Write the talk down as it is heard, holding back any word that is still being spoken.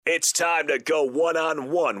It's time to go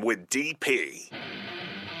one-on-one with DP.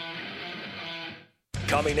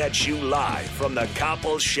 Coming at you live from the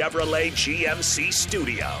Coppel Chevrolet GMC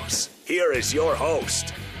studios. Here is your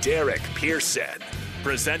host, Derek Pearson.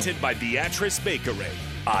 Presented by Beatrice Bakery.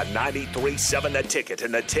 On 93.7 The Ticket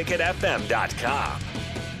and theticketfm.com.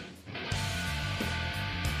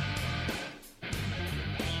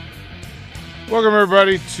 Welcome,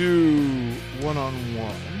 everybody, to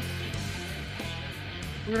One-on-One.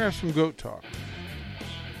 We're going to have some GOAT talk.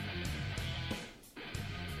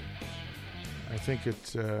 I think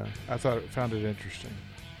it's, I found it interesting.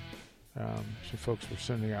 Some folks were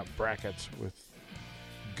sending out brackets with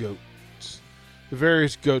GOATs. The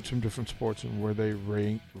various GOATs from different sports and where they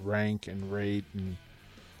rank and rate. And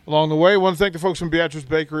along the way, I want to thank the folks from Beatrice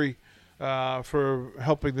Bakery for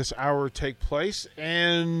helping this hour take place.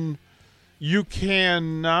 And you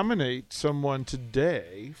can nominate someone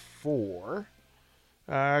today for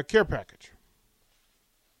a care package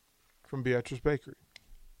from Beatrice Bakery.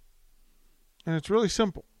 And it's really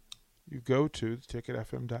simple. You go to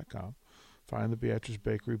theticketfm.com, find the Beatrice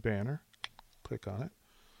Bakery banner, click on it,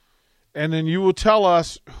 and then you will tell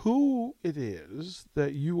us who it is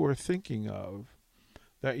that you are thinking of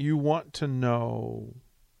that you want to know.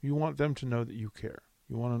 You want them to know that you care.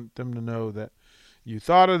 You want them to know that you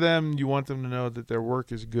thought of them. You want them to know that their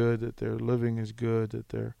work is good, that their living is good, that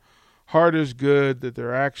their heart is good, that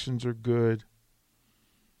their actions are good.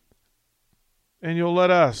 And you'll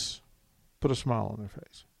let us put a smile on their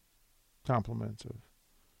face. Compliments of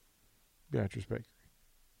Beatrice Bakery.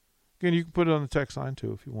 Again, you can put it on the text line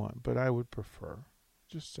too if you want, but I would prefer,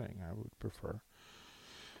 just saying, I would prefer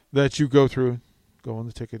that you go through, go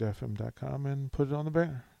on theticketfm.com and put it on the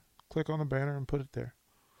banner. Click on the banner and put it there.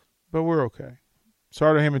 But we're okay.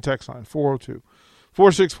 Sartor Hammond text line,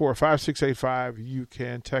 402-464-5685. You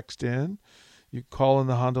can text in. You call in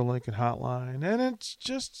the Honda Lincoln hotline. And it's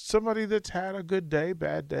just somebody that's had a good day,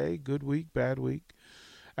 good week, bad week.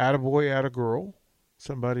 Attaboy, attagirl.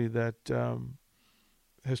 Somebody that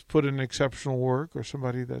has put in exceptional work, or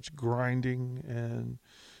somebody that's grinding and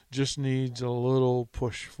just needs a little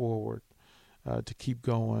push forward to keep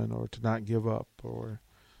going, or to not give up, or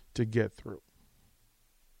to get through.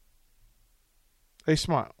 A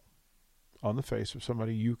smile on the face of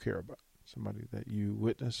somebody you care about, somebody that you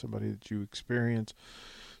witness, somebody that you experience,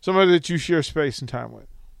 somebody that you share space and time with.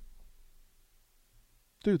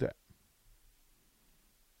 Do that.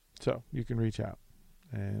 So you can reach out,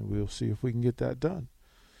 and we'll see if we can get that done.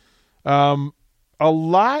 A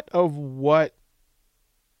lot of what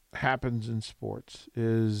happens in sports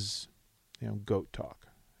is, GOAT talk.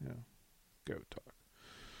 GOAT talk.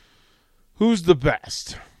 Who's the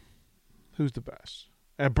best? Who's the best?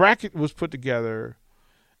 And a bracket was put together,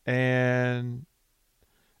 and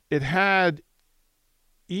it had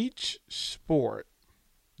each sport,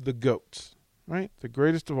 the GOATs, right? The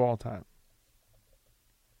greatest of all time.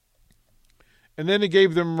 And then it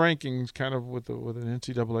gave them rankings kind of with an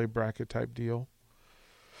NCAA bracket type deal.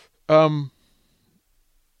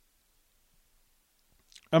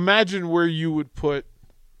 Imagine where you would put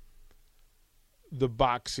the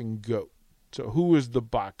boxing GOAT. So who is the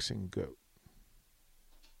boxing GOAT?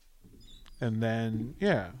 And then,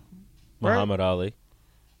 Muhammad Ali.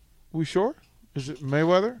 We sure? Is it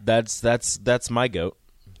Mayweather? That's my GOAT.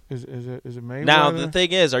 Is it Mayweather? Now the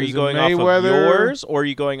thing is you going off of yours, or are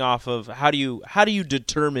you going off of how do you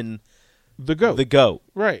determine the GOAT? The GOAT,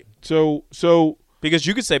 right? So because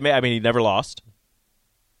you could say, he never lost.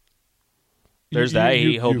 There's that.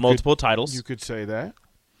 He held multiple titles. You could say that.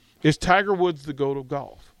 Is Tiger Woods the GOAT of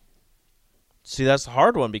golf? See, that's the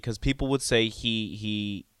hard one, because people would say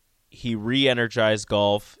he re-energized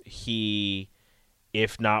golf. He,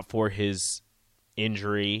 if not for his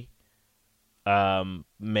injury,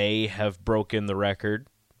 may have broken the record,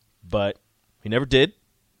 but he never did,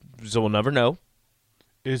 so we'll never know.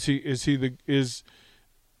 Is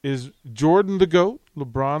Jordan the GOAT?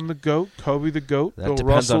 LeBron the GOAT? Kobe the GOAT? That Bill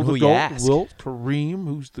depends Russell on who the you GOAT? ask. Wilt? Kareem?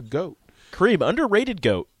 Who's the GOAT? Kareem, underrated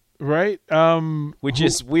GOAT. Right? Which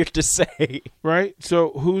is weird to say. Right?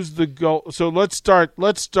 So who's the GOAT? So let's start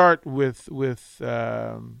with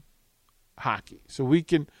hockey. So we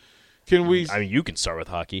can we? You can start with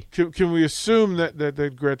hockey. Can we assume that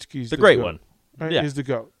Gretzky's the great GOAT, one? Right? Yeah. Is the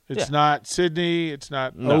GOAT. It's not Sidney. It's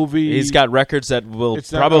not Ovi. He's got records that will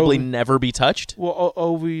probably never be touched. Well,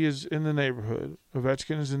 Ovi is in the neighborhood.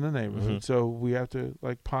 Ovechkin is in the neighborhood. Mm-hmm. So we have to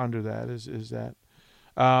ponder that. Is that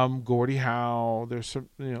Gordie Howe? There's some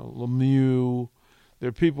Lemieux. There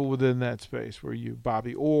are people within that space where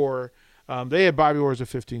Bobby Orr. They had Bobby Orr as a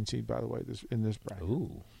 15 seed, by the way, in this bracket.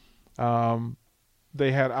 Ooh.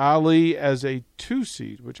 They had Ali as a 2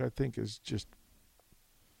 seed, which I think is just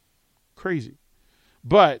crazy.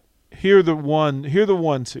 But here are the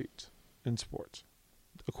 1 seeds in sports,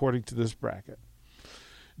 according to this bracket.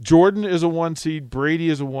 Jordan is a 1 seed. Brady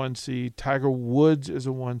is a 1 seed. Tiger Woods is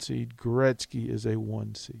a 1 seed. Gretzky is a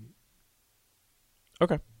 1 seed.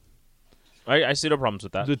 Okay. I see no problems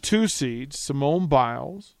with that. The 2 seeds, Simone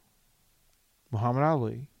Biles, Muhammad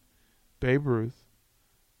Ali, Babe Ruth,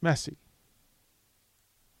 Messi.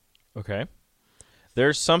 Okay.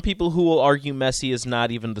 There's some people who will argue Messi is not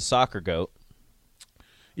even the soccer GOAT.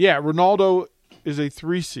 Yeah, Ronaldo is a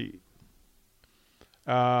 3 seed.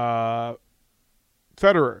 Federer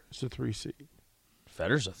is a 3 seed.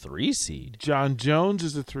 Federer's a 3 seed. John Jones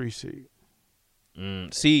is a 3 seed.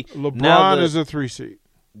 See, LeBron is a 3 seed.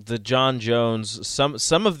 The John Jones,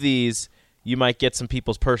 some of these you might get some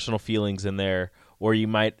people's personal feelings in there, or you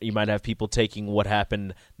might have people taking what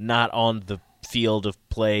happened not on the field of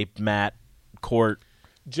play, mat, court,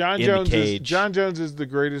 John Jones is the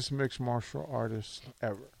greatest mixed martial artist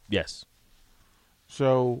ever. Yes.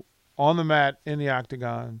 So on the mat, in the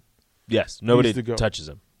octagon, yes, nobody he's the GOAT. touches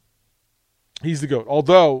him. He's the GOAT.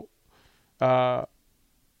 Although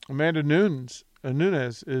Amanda Nunes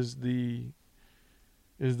is the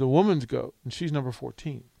woman's GOAT, and she's number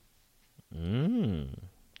 14.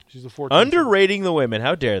 She's the 14th. Underrating the women.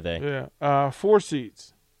 How dare they? Yeah. 4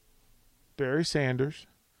 seeds. Barry Sanders,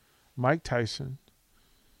 Mike Tyson,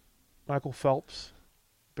 Michael Phelps,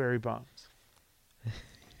 Barry Bonds.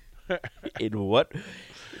 In what?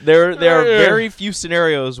 There are very few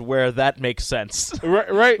scenarios where that makes sense.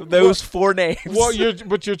 Right. Those 4 names. Well, you're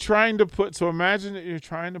trying to put. So imagine that you're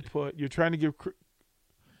trying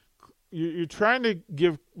to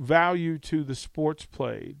give value to the sports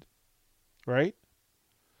played, right?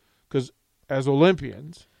 Because as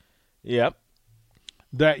Olympians, yep,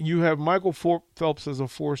 that you have Michael Phelps as a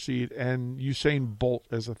 4 seed and Usain Bolt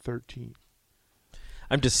as a 13.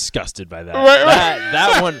 I'm disgusted by that. Right.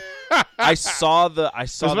 That one. I saw the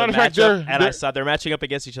matchup, and I saw they're matching up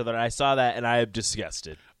against each other, and I saw that, and I am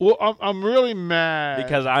disgusted. Well, I'm really mad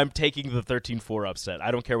because I'm taking the 13-4 upset.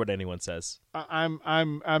 I don't care what anyone says.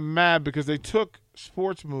 I'm mad because they took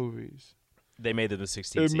sports movies. They made them the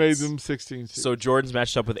 16 seeds. They made them 16 seeds. So Jordan's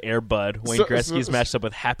matched up with Air Bud. Wayne Gretzky's matched up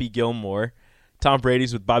with Happy Gilmore. Tom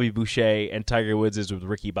Brady's with Bobby Boucher, and Tiger Woods is with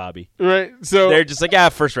Ricky Bobby. Right. So they're just like,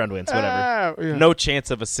 first round wins, whatever. Yeah. No chance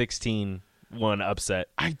of a 16-1 upset.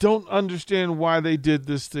 I don't understand why they did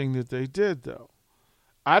this thing that they did, though.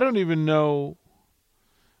 I don't even know.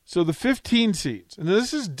 So the 15 seeds, and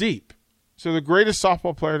this is deep. So the greatest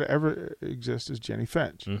softball player to ever exist is Jenny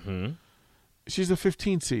Finch. Mm-hmm. She's a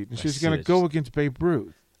 15 seed, and she's going to go against Babe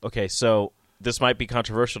Ruth. Okay, so this might be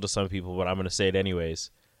controversial to some people, but I'm going to say it anyways.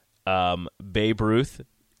 Babe Ruth,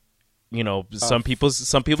 some people's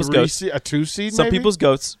goats, a 2 seed, some maybe? people's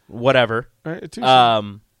goats, whatever. Right, a 2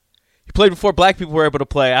 seed. He played before black people were able to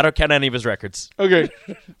play. I don't count any of his records. Okay,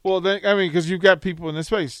 well then, because you've got people in this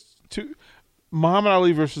space. Muhammad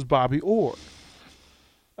Ali versus Bobby Orr,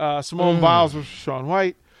 Simone Biles versus Shaun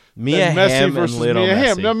White, Mia Messi Hamm versus and Little Mia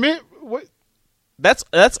Hamm. Messi. Now, what?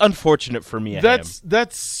 That's unfortunate for Mia Hamm.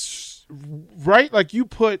 That's right. Like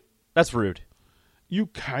that's rude. You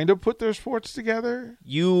kind of put their sports together.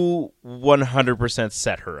 You 100%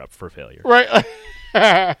 set her up for failure. Right.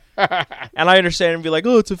 And I understand and be like,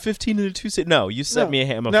 it's a 15 and a 2 seed. No, you set Mia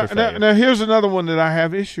Hamm up for failure. Now, here's another one that I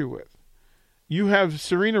have issue with. You have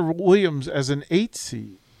Serena Williams as an 8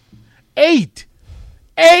 seed. 8!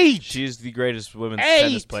 She's the greatest women's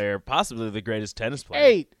tennis player, possibly the greatest tennis player.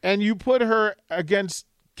 8. And you put her against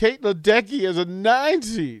Kate Ledecky as a 9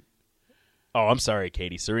 seed. Oh, I'm sorry,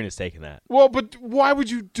 Katie. Serena's taking that. Well, but why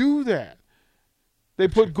would you do that? They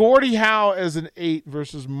put Gordie Howe as an 8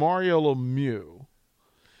 versus Mario Lemieux.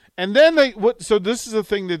 And then so this is the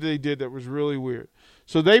thing that they did that was really weird.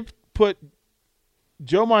 So they put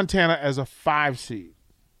Joe Montana as a 5 seed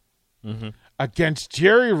against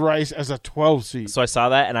Jerry Rice as a 12 seed. So I saw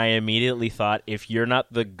that, and I immediately thought, if you're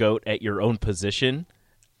not the GOAT at your own position,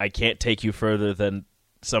 I can't take you further than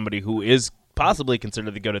somebody who is possibly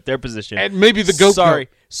considered the GOAT at their position. And maybe the GOAT.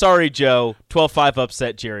 Sorry, Joe. 12-5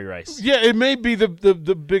 upset Jerry Rice. Yeah, it may be the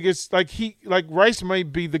biggest. Like Rice may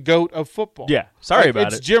be the GOAT of football. Yeah, sorry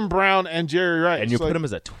about it. It's Jim Brown and Jerry Rice. And you put him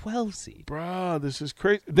as a 12 seed. Bro, this is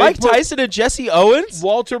crazy. Mike Tyson and Jesse Owens?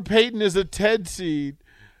 Walter Payton is a 10 seed.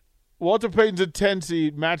 Walter Payton's a 10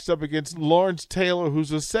 seed matched up against Lawrence Taylor,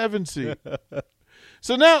 who's a 7 seed.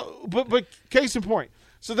 So now, but case in point.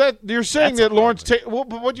 So that you're saying that Lawrence Taylor. Well,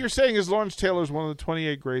 but what you're saying is Lawrence Taylor is one of the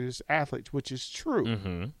 28 greatest athletes, which is true.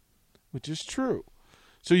 Mm-hmm. Which is true.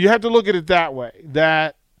 So you have to look at it that way.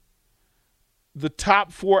 That the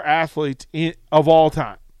top 4 athletes of all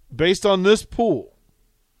time, based on this pool,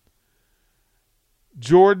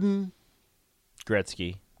 Jordan,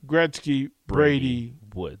 Gretzky, Brady,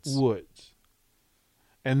 Woods.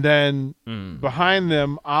 And then behind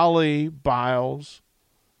them, Ali, Biles,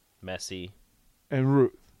 Messi, and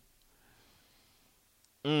Ruth.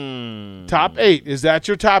 Top 8. Is that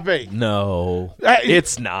your top 8? No,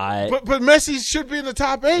 it's not. But Messi should be in the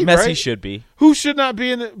top 8, Messi right? should be. Who should not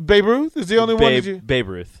be in the Babe Ruth is the only one that you Babe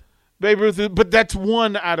Ruth. Babe Ruth, but that's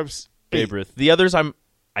 1 out of 8. Babe Ruth. The others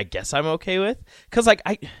I guess I'm okay with, cuz like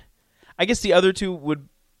I guess the other 2 would.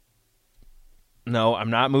 No, I'm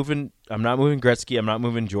not moving Gretzky, I'm not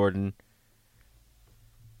moving Jordan.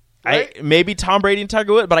 Right? Maybe Tom Brady and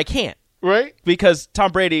Tiger Woods, but I can't. Right? Because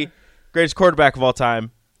Tom Brady, greatest quarterback of all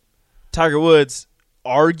time. Tiger Woods,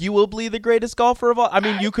 arguably the greatest golfer of all. I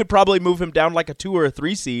mean, you could probably move him down like a 2 or a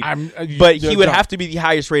 3 seed, but he would have to be the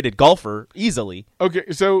highest rated golfer easily.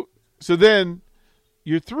 Okay, so then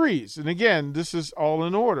your 3s, and again, this is all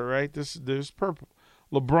in order, right? There's purple.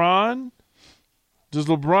 LeBron,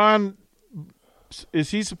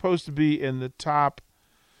 is he supposed to be in the top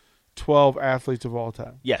 12 athletes of all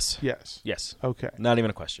time? Yes. Yes. Okay. Not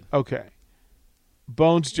even a question. Okay.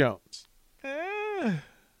 Bones Jones.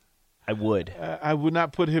 I would. I would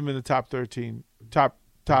not put him in the top 13. Top.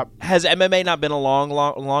 Has MMA not been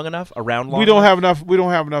long enough? Around long? We don't have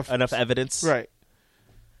enough evidence. Right.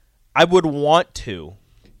 I would want to.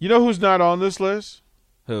 You know who's not on this list?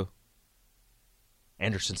 Who?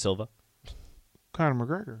 Anderson Silva. Conor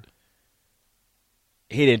McGregor.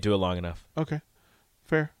 He didn't do it long enough. Okay.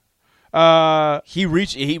 Fair. He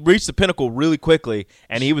reached the pinnacle really quickly,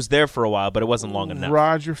 and he was there for a while, but it wasn't long enough.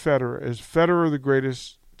 Roger Federer. Is Federer the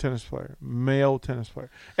greatest tennis player, male tennis player?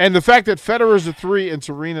 And the fact that Federer's a 3 and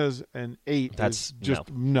Serena's an 8 is just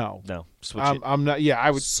no. Switch it. I'm not. Yeah,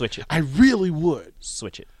 I would switch it. I really would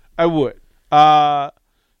switch it. I would. Top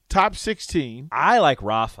 16. I like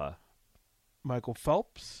Rafa. Michael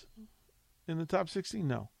Phelps in the top 16.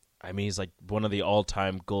 No. I mean, he's like one of the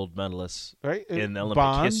all-time gold medalists right in Olympic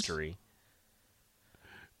Bonds. history.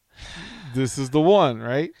 This is the one,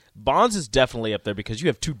 right? Bonds is definitely up there because you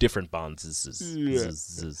have 2 different Bonds.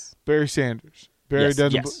 Barry Sanders. Barry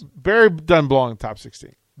doesn't belong in the top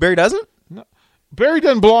 16. Barry doesn't? No. Barry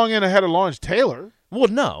doesn't belong in ahead of Lawrence Taylor. Well,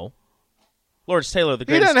 no. Lawrence Taylor, the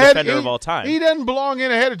greatest defender of all time. He doesn't belong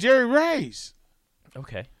in ahead of Jerry Rice.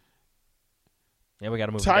 Okay. Yeah, we got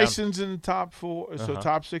to move Tyson's in the top 4, so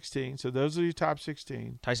top 16. So those are your top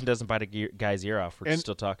 16. Tyson doesn't bite a guy's ear off. We're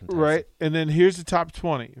still talking Tyson. Right, and then here's the top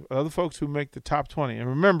 20. Other folks who make the top 20. And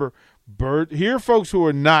remember, here are folks who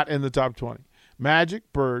are not in the top 20.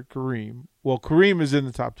 Magic, Bird, Kareem. Well, Kareem is in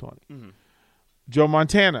the top 20. Mm-hmm. Joe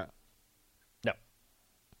Montana. No.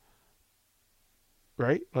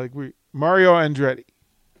 Right? Mario Andretti.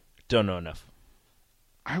 Don't know enough.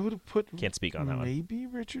 I would have put Can't speak on that one. Maybe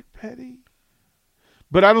Richard Petty.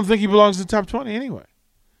 But I don't think he belongs in the top 20 anyway.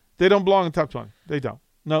 They don't belong in the top 20. They don't.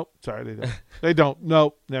 Nope. Sorry, they don't. They don't.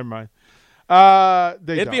 Nope. Never mind.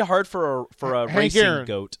 It'd be hard for a racing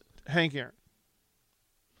goat. Hank Aaron.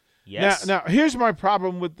 Yes. Now here's my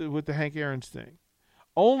problem with the Hank Aaron's thing.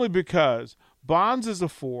 Only because Bonds is a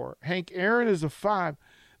 4, Hank Aaron is a 5.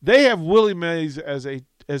 They have Willie Mays as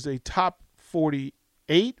a top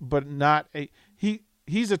 48, but not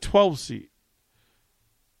he's a 12 seed.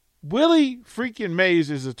 Willie freaking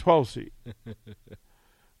Mays is a 12 seed.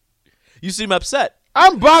 You seem upset.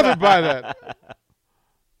 I'm bothered by that.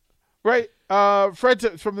 Right?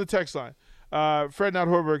 Fred from the text line. Fred Not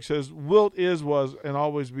Horberg says, Wilt was, and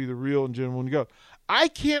always be the real and genuine GOAT. I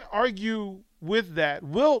can't argue with that.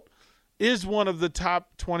 Wilt is one of the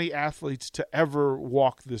top 20 athletes to ever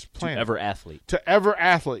walk this planet. To ever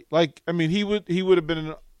athlete. Like, I mean, he would have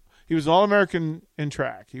been he was an All-American in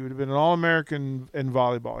track. He would have been an All-American in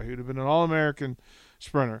volleyball. He would have been an All-American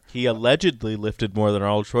sprinter. He allegedly lifted more than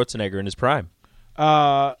Arnold Schwarzenegger in his prime.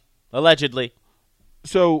 Allegedly.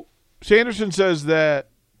 So Sanderson says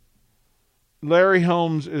that Larry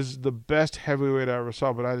Holmes is the best heavyweight I ever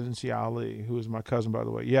saw, but I didn't see Ali, who is my cousin, by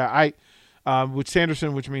the way. Yeah, with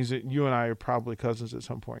Sanderson, which means that you and I are probably cousins at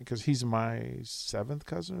some point because he's my 7th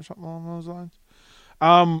cousin or something along those lines.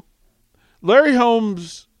 Larry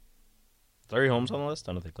Holmes. Larry Holmes on the list?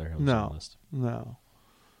 I don't think Larry Holmes is on the list. No.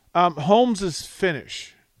 Holmes'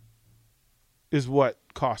 finish is what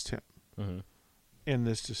cost him in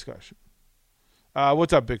this discussion.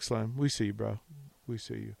 What's up, Big Slim? We see you, bro. We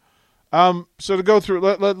see you. So to go through,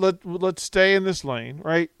 let's stay in this lane,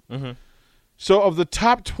 right? Mm-hmm. So of the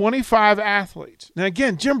top 25 athletes, now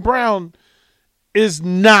again, Jim Brown is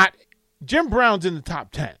not. Jim Brown's in the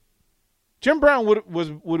top 10. Jim Brown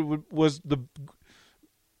was the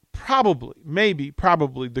probably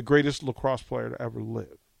the greatest lacrosse player to ever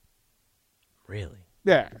live. Really?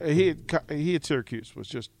 Yeah, he at Syracuse was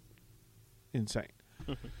just insane.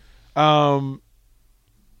 So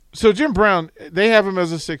Jim Brown, they have him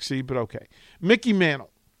as a 6 seed, but okay. Mickey Mantle.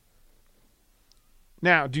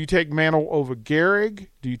 Now, do you take Mantle over Gehrig?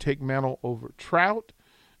 Do you take Mantle over Trout?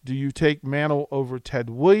 Do you take Mantle over Ted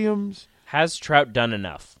Williams? Has Trout done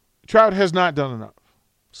enough? Trout has not done enough.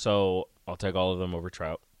 So I'll take all of them over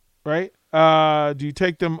Trout. Right? Do you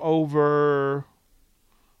take them over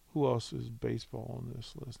 – who else is baseball on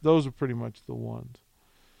this list? Those are pretty much the ones.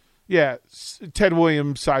 Yeah, Ted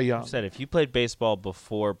Williams, Cy Young. I said if you played baseball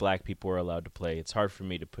before black people were allowed to play, it's hard for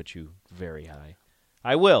me to put you very high.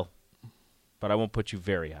 I will, but I won't put you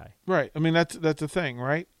very high. Right. I mean, that's a thing,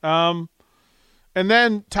 right? And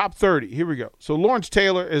then top 30. Here we go. So Lawrence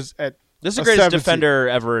Taylor is at this is the greatest defender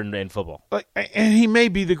ever in football. And he may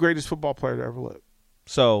be the greatest football player to ever live.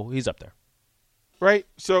 So he's up there. Right?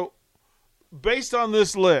 So based on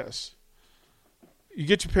this list, you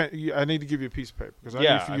get your pen. I need to give you a piece of paper because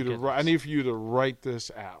I need for you to write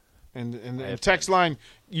this out. And the text line,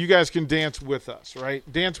 you guys can dance with us, right?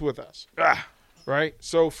 Dance with us. Right?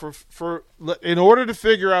 So in order to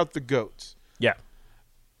figure out the GOATs. Yeah.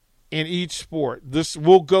 In each sport,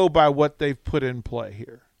 we'll go by what they've put in play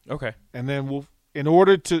here. Okay. And then in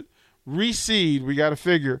order to reseed, we got to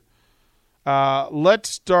figure. Let's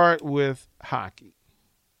start with hockey.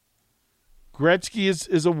 Gretzky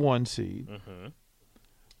is a 1 seed. Mm-hmm.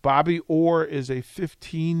 Bobby Orr is a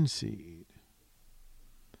 15 seed.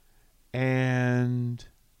 And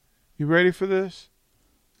you ready for this?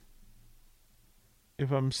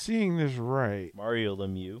 If I'm seeing this right, Mario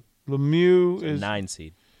Lemieux is a 9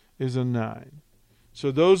 seed. Is a 9.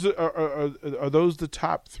 So those are those the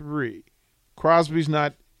top 3? Crosby's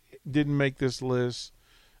didn't make this list.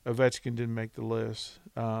 Ovechkin didn't make the list.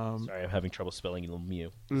 Sorry, I'm having trouble spelling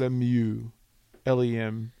Lemieux. Lemieux,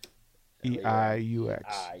 Lemeiux.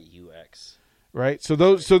 Right. So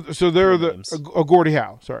those. So they're the Gordie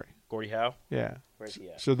Howe. Sorry. Gordie Howe. Yeah. Where's he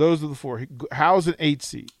at? So those are the 4. Howe's an 8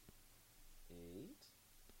 seed. 8.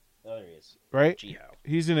 Oh, there he is. Right. G Howe.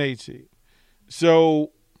 He's an 8 seed.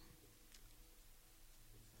 So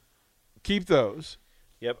keep those.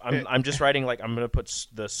 Yep, I'm just writing I'm going to put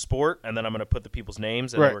the sport and then I'm going to put the people's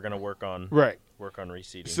names and then we're going to work on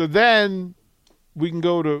reseeding. So then we can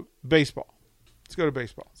go to baseball. Let's go to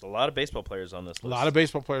baseball. There's a lot of baseball players on this list. A lot of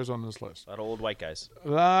baseball players on this list. A lot of old white guys. A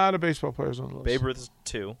lot of baseball players on the list. Babe Ruth is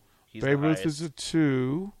 2. Babe Ruth is a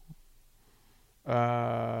 2.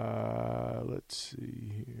 Let's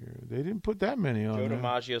see here. They didn't put that many on Joe there.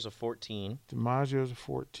 DiMaggio's a 14. DiMaggio's a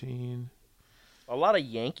 14. A lot of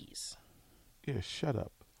Yankees. Yeah, shut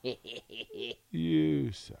up.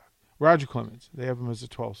 You suck. Roger Clemens. They have him as a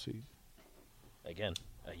 12 seed. Again,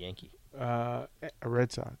 a Yankee. A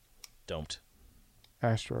Red Sox. Don't.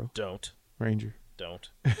 Astro. Don't. Ranger. Don't.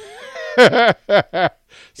 Cy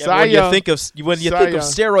when Young. you think of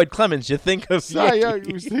steroid Clemens, you think of Cy Young.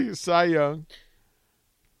 Yankees. We think of Cy Young.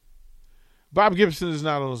 Bob Gibson is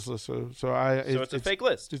not on this list, so it's a fake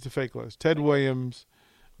list. It's a fake list. Ted Williams,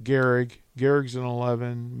 Gehrig. Gehrig's an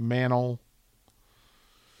 11. Mantle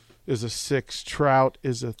is a 6. Trout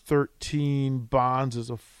is a 13. Bonds is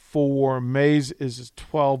a 4. Mays is a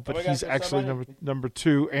 12, but he's actually number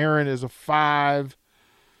 2. Aaron is a 5.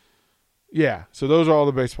 Yeah, so those are all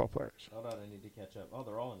the baseball players. Hold on, I need to catch up. Oh,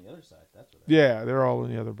 they're all on the other side. That's what. Yeah, they're all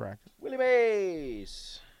in the other bracket. Willie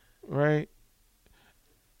Mays. Right.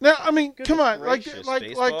 Now, I mean, Goodness come on, gracious,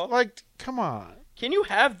 come on. Can you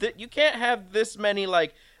have that? You can't have this many.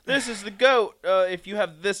 This is the GOAT. If you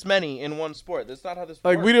have this many in one sport, that's not how this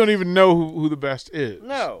works. We don't even know who the best is.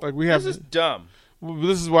 No, we have. This is dumb.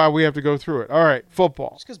 This is why we have to go through it. All right,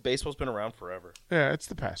 football. Just because baseball's been around forever. Yeah, it's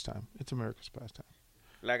the pastime. It's America's pastime.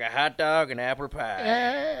 Like a hot dog and apple pie.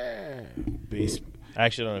 I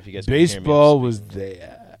actually don't know if you guys can baseball hear me. was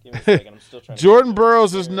there. Give me a second. I'm still trying. Jordan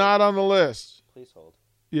Burroughs is not on the list. Please hold.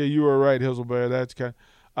 Yeah, you were right, Hizzlebear. That's kind.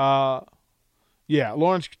 Yeah,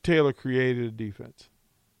 Lawrence Taylor created a defense.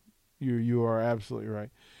 You are absolutely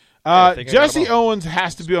right. Jesse Owens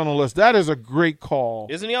has to be on the list. That is a great call.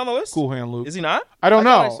 Isn't he on the list? Cool hand, Luke. Is he not? I don't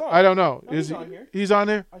know. I don't know. No, is he's he? on here. He's on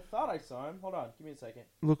there. I thought I saw him. Hold on. Give me a second.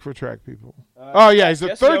 Look for track people. Yeah, he's a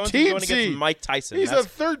Jesse Owens is 13 going seed. against Mike Tyson. He's a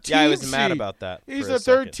 13 seed. Yeah, I was mad about that. He's for a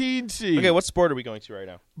 13 seed. Okay, what sport are we going to right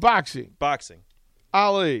now? Boxing. Boxing.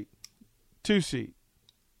 Ali, 2 seed.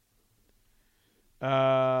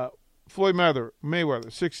 Floyd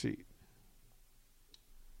Mayweather, 6 seed.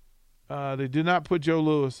 They did not put Joe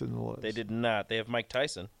Louis in the list. They did not. They have Mike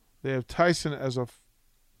Tyson. They have Tyson as a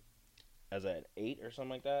as an 8 or something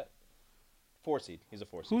like that. 4 seed. He's a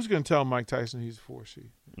 4 seed. Who's going to tell Mike Tyson he's a 4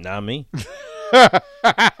 seed? Not me.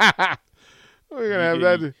 We're going to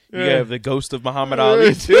have that. You have the ghost of Muhammad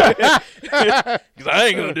Ali, too. Because I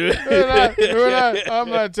ain't going to do it. I'm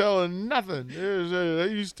not telling nothing.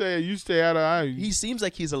 You stay out of eye. He seems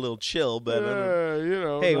like he's a little chill, but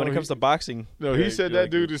hey, when it comes to boxing. No, he said that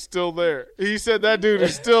dude is still there. He said that dude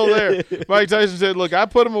is still there. Mike Tyson said, look, I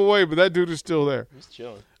put him away, but that dude is still there. He's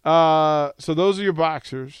chilling. So those are your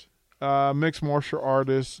boxers. Mixed martial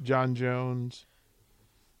artists, John Jones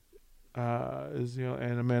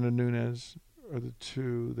and Amanda Nunes are the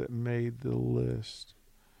 2 that made the list.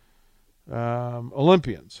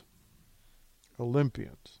 Olympians.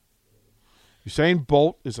 Usain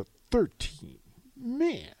Bolt is a 13.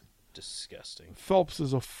 Man. Disgusting. Phelps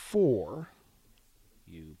is a 4.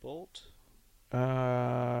 You Bolt.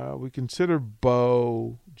 We consider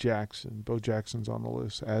Bo Jackson. Bo Jackson's on the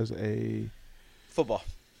list as a football.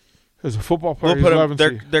 As a football player. We'll put him,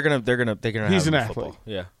 they're gonna he's have an him athlete. Football.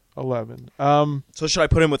 Yeah. 11. So should I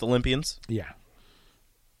put him with Olympians? Yeah.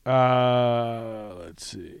 Let's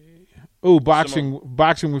see. Oh, boxing.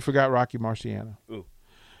 Boxing. We forgot Rocky Marciano. Ooh.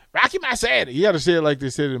 Rocky Marciano. You got to say it like they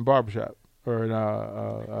said in Barbershop or in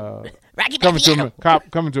Rocky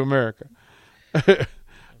Coming to America.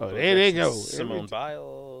 Oh, there they go. Simone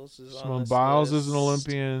Biles is on Simone this Biles list. is an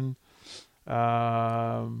Olympian.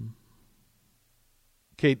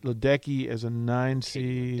 Kate Ledecky as a 9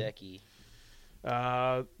 seed.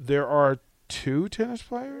 There are 2 tennis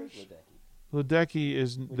players. Ledecky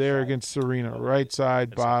is there against Serena, right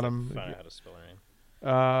side, bottom. Find out how to spell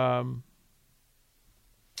her name.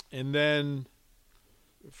 And then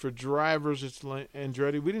for drivers, it's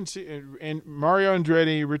Andretti. We didn't see and Mario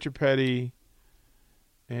Andretti, Richard Petty,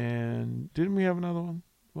 and didn't we have another one?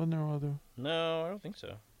 Wasn't there other? No, I don't think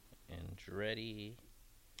so. Andretti.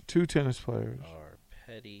 2 tennis players. Or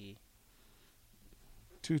Petty.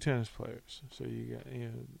 2 tennis players. So you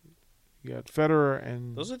got Federer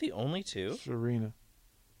and those are the only 2. Serena.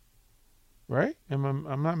 Right?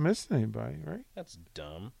 I'm not missing anybody, right? That's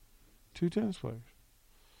dumb. 2 tennis players.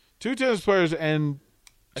 2 tennis players and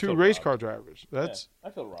 2 race car drivers. That's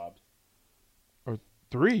I feel robbed. Or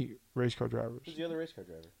 3 race car drivers. Who's the other race car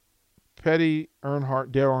driver? Petty,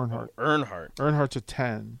 Earnhardt, Dale Earnhardt. Oh, Earnhardt. Earnhart's a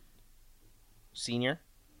 10. Senior?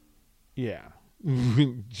 Yeah.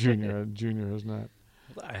 Junior is not.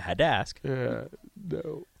 I had to ask. Yeah,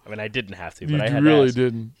 no. I mean, I didn't have to, but I had You really to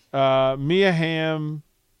ask. didn't. Mia Hamm,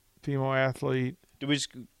 female athlete. Do we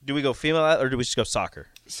go female or do we just go soccer?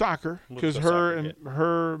 Soccer, because her,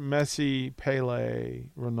 Messi, Pele,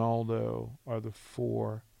 Ronaldo are the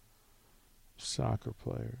 4 soccer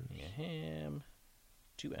players. Mia Hamm,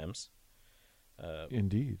 2 M's.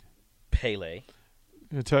 Indeed. Pele.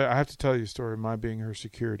 I have to tell you a story of my being her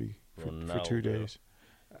security for 2 days.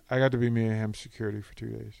 I got to be Mia Hamm's security for 2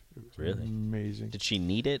 days. It was really amazing. Did she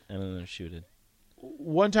need it? I don't know if she did.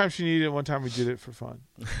 One time she needed it. One time we did it for fun.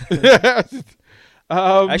 I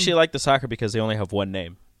actually like the soccer because they only have one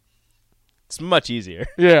name. It's much easier.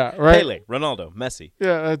 Yeah, right. Pele, Ronaldo, Messi.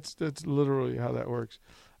 Yeah, that's literally how that works.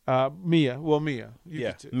 Mia. Well, Mia.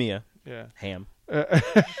 Mia. Yeah. Ham.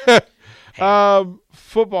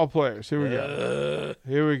 Football players. Here we go.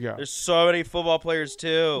 Here we go. There's so many football players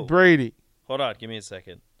too. Brady. Hold on, give me a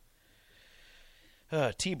second.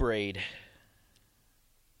 T-Braid.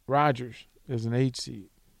 Rodgers is an 8 seed.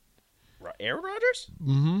 Aaron Rodgers?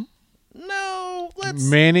 Mm-hmm. No,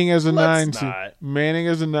 Manning as a 9 seed. Not. Manning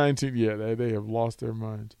as a 9 seed. Yeah, they have lost their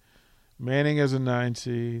minds. Manning as a 9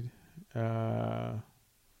 seed. Let's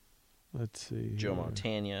see. Joe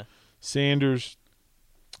Montana. Sanders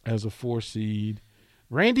as a 4 seed.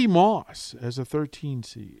 Randy Moss as a 13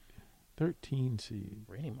 seed. 13 seed.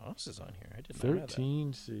 Randy Moss is on here. I didn't know that.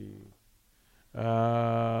 13 seed.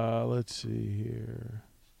 Let's see here.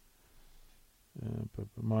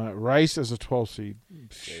 Rice as a 12 seed.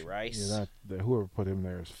 Jay Rice. Yeah, whoever put him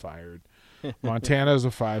there is fired. Montana as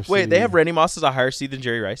a 5 seed. Wait, they have Randy Moss as a higher seed than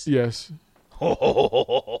Jerry Rice? Yes.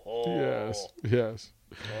 Yes. Yes.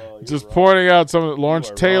 Oh, Just wrong. pointing out some of it. Lawrence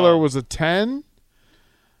Taylor wrong. was a 10.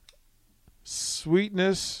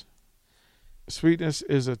 Sweetness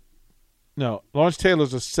is a no. Lawrence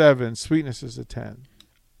Taylor's a 7. Sweetness is a 10.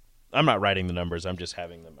 I'm not writing the numbers. I'm just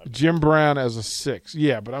having them. Jim Brown as a 6.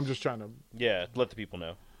 Yeah, but I'm just trying to let the people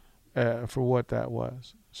know. for what that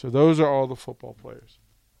was. So those are all the football players.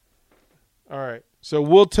 All right. So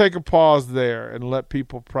we'll take a pause there and let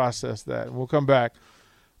people process that, and we'll come back.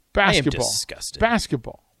 Basketball. I am disgusted.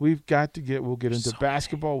 Basketball. We'll get into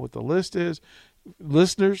basketball, what the list is.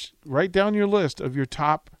 Listeners, write down your list of your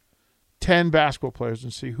top 10 basketball players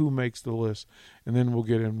and see who makes the list, and then we'll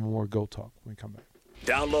get in more GOAT talk when we come back.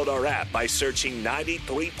 Download our app by searching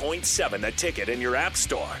 93.7 The Ticket in your app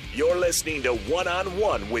store. You're listening to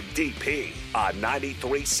One-on-One with DP on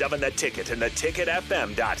 93.7 The Ticket and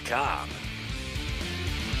theticketfm.com.